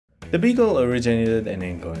The Beagle originated in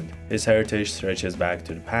England. His heritage stretches back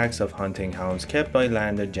to the packs of hunting hounds kept by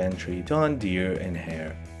landed gentry to hunt deer and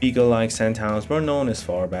hare. Beagle-like scent hounds were known as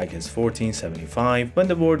far back as 1475 when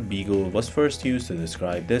the word beagle was first used to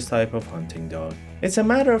describe this type of hunting dog. It's a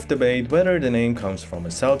matter of debate whether the name comes from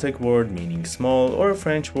a Celtic word meaning small or a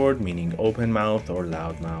French word meaning open mouth or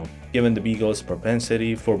loud mouth. Given the beagle's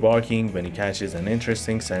propensity for barking when he catches an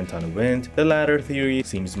interesting scent on the wind, the latter theory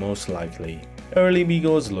seems most likely. Early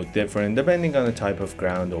beagles looked different depending on the type of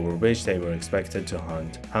ground over which they were expected to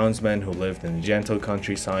hunt. Houndsmen who lived in the gentle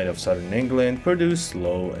countryside of southern England produced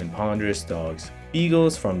slow and ponderous dogs.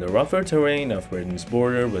 Beagles from the rougher terrain of Britain's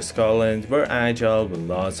border with Scotland were agile with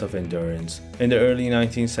lots of endurance. In the early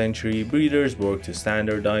 19th century, breeders worked to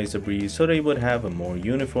standardize the breed so they would have a more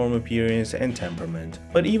uniform appearance and temperament.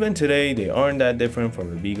 But even today, they aren't that different from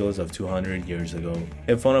the beagles of 200 years ago.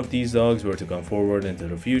 If one of these dogs were to come forward into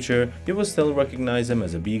the future, you would still recognize him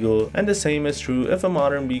as a beagle, and the same is true if a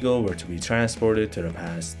modern beagle were to be transported to the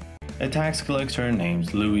past. A tax collector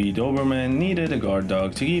named Louis Doberman needed a guard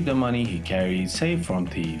dog to keep the money he carried safe from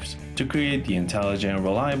thieves. To create the intelligent,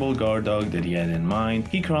 reliable guard dog that he had in mind,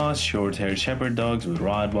 he crossed short-haired shepherd dogs with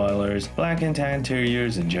Rottweilers, black and tan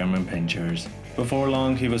terriers, and German Pinschers. Before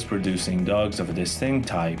long, he was producing dogs of a distinct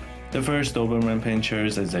type. The first Doberman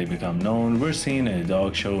Pinschers, as they become known, were seen at a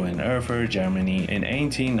dog show in Erfurt, Germany in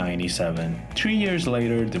 1897. 3 years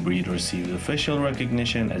later, the breed received official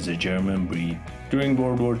recognition as a German breed. During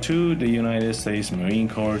World War II, the United States Marine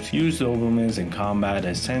Corps used Dobermans in combat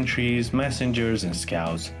as sentries, messengers, and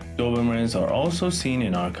scouts. Dobermans are also seen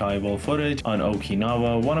in archival footage on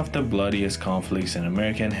Okinawa, one of the bloodiest conflicts in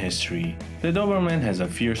American history. The Doberman has a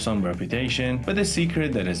fearsome reputation, but the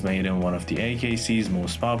secret that has made him one of the AKC's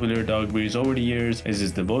most popular dog breeds over the years is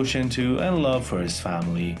his devotion to and love for his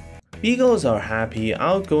family. Beagles are happy,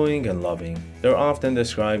 outgoing, and loving. They're often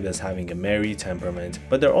described as having a merry temperament,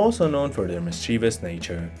 but they're also known for their mischievous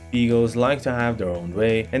nature. Beagles like to have their own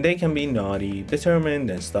way, and they can be naughty, determined,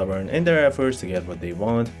 and stubborn in their efforts to get what they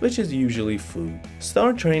want, which is usually food.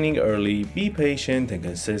 Start training early, be patient and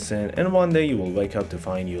consistent, and one day you will wake up to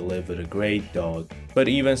find you live with a great dog. But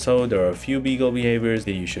even so, there are a few Beagle behaviors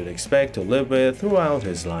that you should expect to live with throughout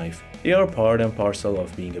his life. They are part and parcel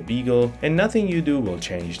of being a Beagle, and nothing you do will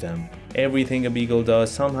change them. Everything a Beagle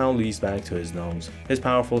does somehow leads back to his nose. His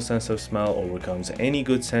powerful sense of smell overcomes any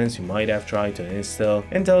good sense you might have tried to instill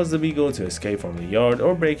and tells the Beagle to escape from the yard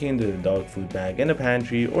or break into the dog food bag in the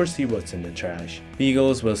pantry or see what's in the trash.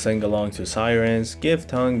 Beagles will sing along to sirens, give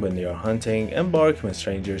tongue when they are hunting, and bark when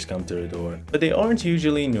strangers come to the door. But they aren't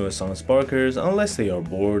usually nuisance barkers unless they are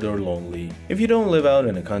bored or lonely. If you don't live out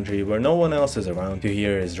in a country where no one else is around to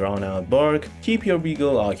hear his drawn-out bark, keep your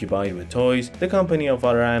Beagle occupied with toys, the company of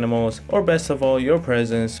other animals, or best of all, your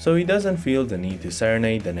presence, so he doesn't feel the need to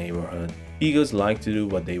serenade the neighborhood. Beagles like to do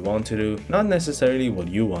what they want to do, not necessarily what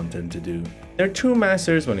you want them to do. They're true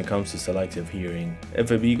masters when it comes to selective hearing. If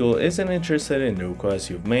a Beagle isn't interested in the requests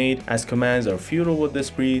you've made, as commands are futile with this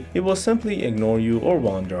breed, it will simply ignore you or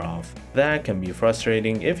wander off. That can be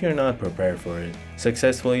frustrating if you're not prepared for it.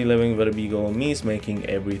 Successfully living with a Beagle means making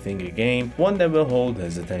everything a game, one that will hold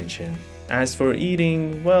his attention. As for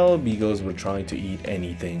eating, well, Beagles will try to eat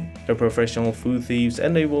anything. They're professional food thieves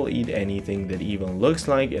and they will eat anything that even looks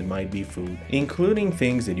like it might be food, including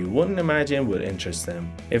things that you wouldn't imagine would interest them.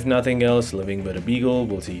 If nothing else, living with a Beagle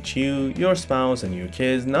will teach you, your spouse, and your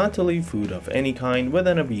kids not to leave food of any kind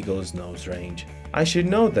within a Beagle's nose range. I should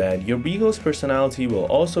note that your Beagle's personality will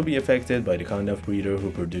also be affected by the kind of breeder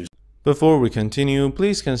who produces. Before we continue,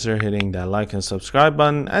 please consider hitting that like and subscribe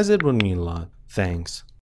button as it would mean a lot. Thanks.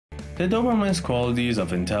 The Doberman's qualities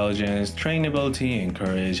of intelligence, trainability, and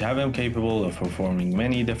courage have him capable of performing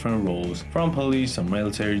many different roles, from police and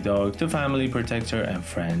military dog to family protector and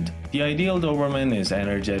friend. The ideal Doberman is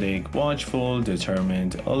energetic, watchful,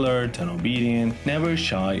 determined, alert, and obedient, never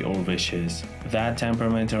shy or vicious. That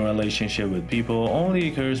temperament and relationship with people only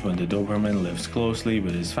occurs when the Doberman lives closely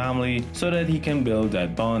with his family so that he can build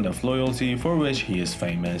that bond of loyalty for which he is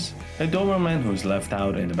famous. A Doberman who's left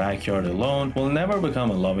out in the backyard alone will never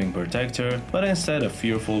become a loving protector, but instead a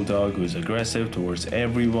fearful dog who's aggressive towards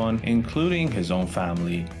everyone, including his own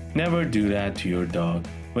family. Never do that to your dog.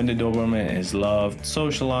 When the Doberman is loved,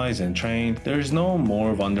 socialized, and trained, there is no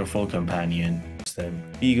more wonderful companion.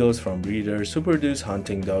 Beagles from breeders who produce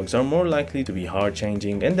hunting dogs are more likely to be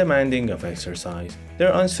hard-changing and demanding of exercise.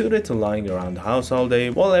 They're unsuited to lying around the house all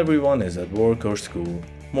day while everyone is at work or school.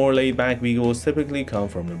 More laid-back Beagles typically come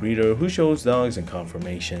from a breeder who shows dogs in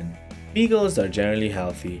conformation. Beagles are generally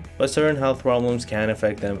healthy, but certain health problems can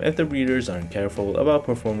affect them if the breeders aren't careful about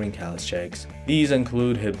performing health checks. These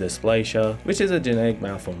include hip dysplasia, which is a genetic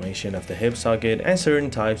malformation of the hip socket, and certain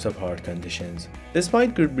types of heart conditions.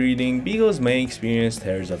 Despite good breeding, Beagles may experience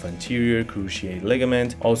tears of anterior cruciate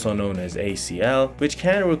ligament, also known as ACL, which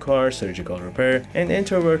can require surgical repair, and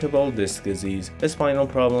intervertebral disc disease, a spinal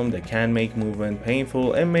problem that can make movement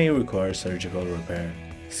painful and may require surgical repair.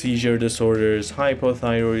 Seizure disorders,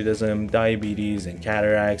 hypothyroidism, diabetes, and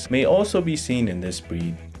cataracts may also be seen in this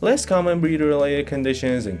breed. Less common breeder-related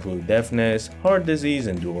conditions include deafness, heart disease,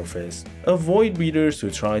 and dwarfism. Avoid breeders who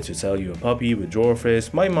try to sell you a puppy with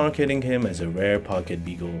dwarfism by marketing him as a rare pocket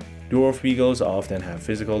beagle. Dwarf beagles often have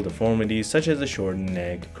physical deformities such as a shortened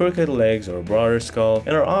neck, crooked legs, or a broader skull,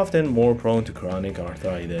 and are often more prone to chronic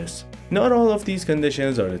arthritis. Not all of these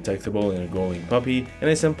conditions are detectable in a growing puppy, and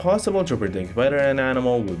it's impossible to predict whether an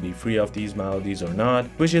animal will be free of these maladies or not,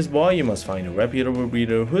 which is why you must find a reputable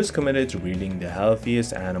breeder who is committed to breeding the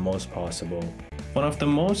healthiest animals possible. One of the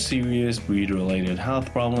most serious breed-related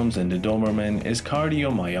health problems in the Doberman is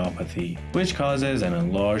cardiomyopathy, which causes an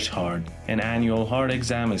enlarged heart. An annual heart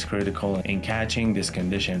exam is critical in catching this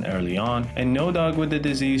condition early on, and no dog with the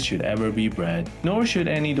disease should ever be bred. Nor should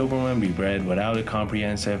any Doberman be bred without a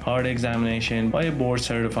comprehensive heart examination by a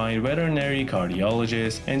board-certified veterinary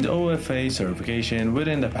cardiologist and OFA certification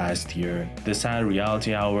within the past year. The sad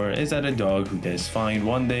reality, however, is that a dog who does fine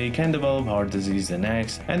one day can develop heart disease the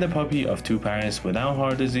next, and the puppy of two parents without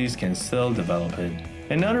heart disease can still develop it.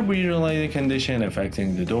 Another breed-related condition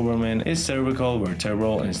affecting the Doberman is cervical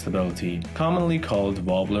vertebral instability, commonly called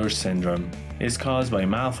wobbler syndrome. It's caused by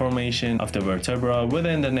malformation of the vertebra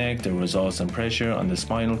within the neck that results in pressure on the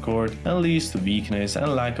spinal cord and leads to weakness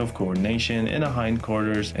and lack of coordination in the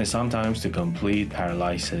hindquarters and sometimes to complete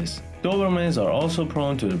paralysis. Dobermans are also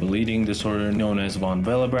prone to the bleeding disorder known as von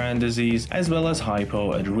Willebrand disease, as well as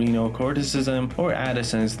hypoadrenocorticism or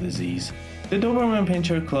Addison's disease. The Doberman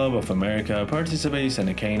Pinscher Club of America participates in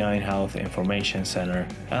the Canine Health Information Center,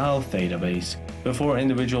 a health database. Before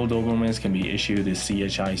individual Dobermans can be issued a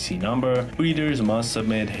CHIC number, breeders must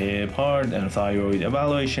submit hip, heart, and thyroid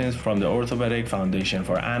evaluations from the Orthopedic Foundation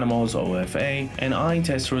for Animals (OFA) and eye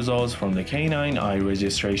test results from the Canine Eye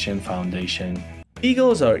Registration Foundation.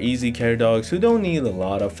 Beagles are easy care dogs who don't need a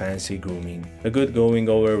lot of fancy grooming. A good going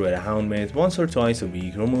over with a hound mitt once or twice a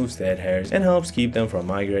week removes dead hairs and helps keep them from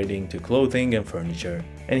migrating to clothing and furniture.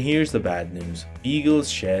 And here's the bad news: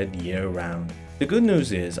 Beagles shed year-round. The good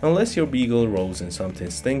news is, unless your beagle rolls in something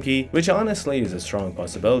stinky, which honestly is a strong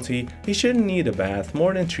possibility, he shouldn't need a bath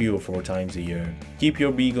more than 3 or 4 times a year. Keep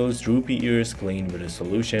your beagle's droopy ears clean with a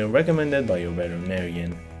solution recommended by your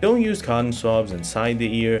veterinarian. Don't use cotton swabs inside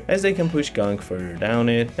the ear as they can push gunk further down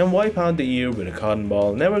it, and wipe out the ear with a cotton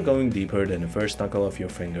ball, never going deeper than the first knuckle of your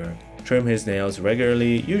finger. Trim his nails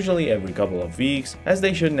regularly, usually every couple of weeks, as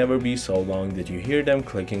they should never be so long that you hear them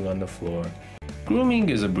clicking on the floor. Grooming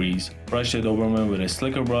is a breeze. Brush the Doberman with a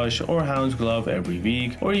slicker brush or hound's glove every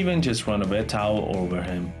week, or even just run a wet towel over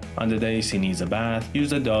him. On the days he needs a bath,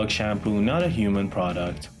 use a dog shampoo, not a human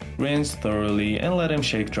product. Rinse thoroughly and let him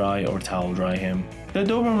shake dry or towel dry him. The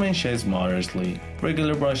Doberman sheds moderately.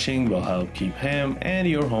 Regular brushing will help keep him and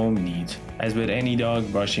your home neat. As with any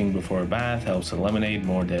dog, brushing before a bath helps eliminate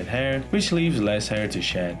more dead hair, which leaves less hair to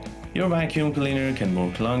shed. Your vacuum cleaner can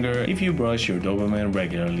work longer if you brush your Doberman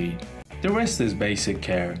regularly. The rest is basic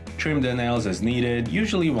care. Trim the nails as needed,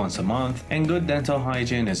 usually once a month, and good dental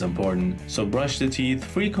hygiene is important, so brush the teeth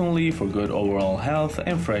frequently for good overall health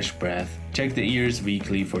and fresh breath. Check the ears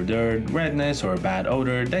weekly for dirt, redness, or a bad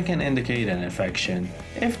odor that can indicate an infection.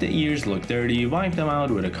 If the ears look dirty, wipe them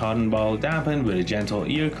out with a cotton ball dampened with a gentle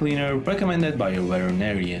ear cleaner recommended by your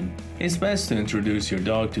veterinarian. It's best to introduce your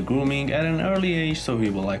dog to grooming at an early age so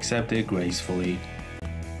he will accept it gracefully.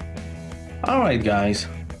 Alright guys,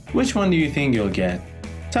 which one do you think you'll get?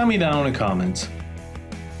 Tell me down in the comments.